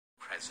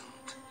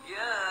present.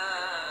 يا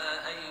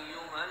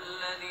أيها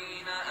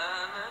الذين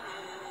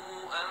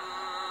آمنوا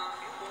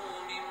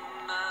أنفقوا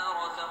مما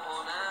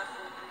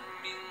رزقناكم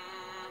من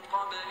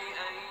قبل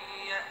أن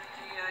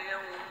يأتي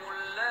يوم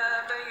لا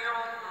بيع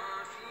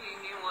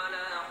فيه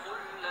ولا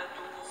خلة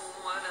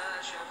ولا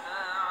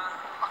شفاعة.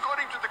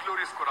 According to the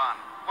glorious Quran,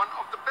 one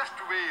of the best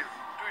ways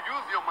to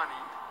use your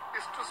money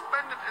is to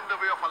spend it in the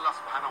way of Allah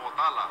subhanahu wa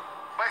ta'ala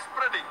by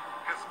spreading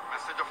His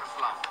message of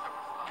Islam.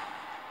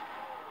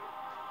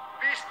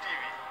 Peace TV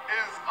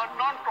is a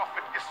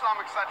non-profit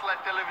Islamic satellite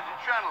television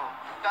channel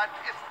that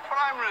is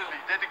primarily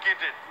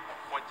dedicated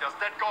for just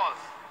that cause,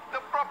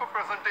 the proper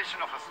presentation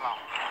of Islam.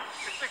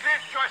 It's a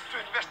great choice to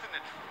invest in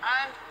it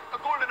and a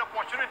golden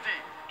opportunity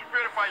to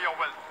purify your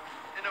wealth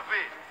in a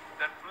way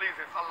that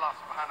pleases Allah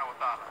subhanahu wa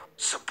ta'ala.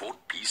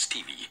 Support Peace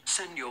TV.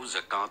 Send your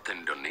zakat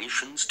and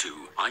donations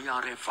to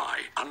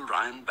IRFI Al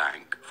Ryan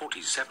Bank,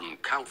 47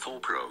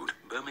 Calthorpe Road,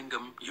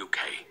 Birmingham,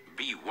 UK.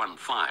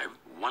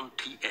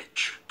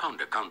 B151TH. Pound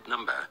account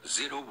number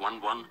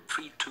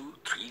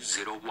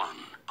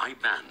 011-32301.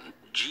 IBAN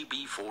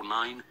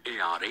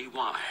GB49ARAY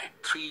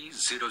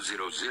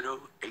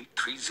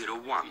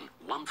 30008301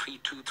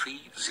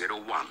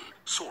 132301.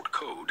 Sort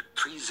code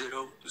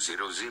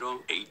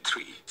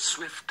 300083.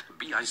 Swift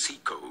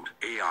BIC code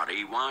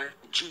ARAY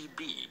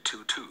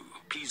GB22.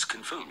 Please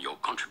confirm your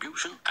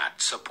contribution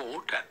at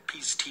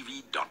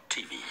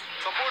support@peacetv.tv.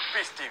 Support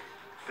Peace TV,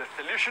 the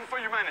solution for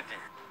humanity.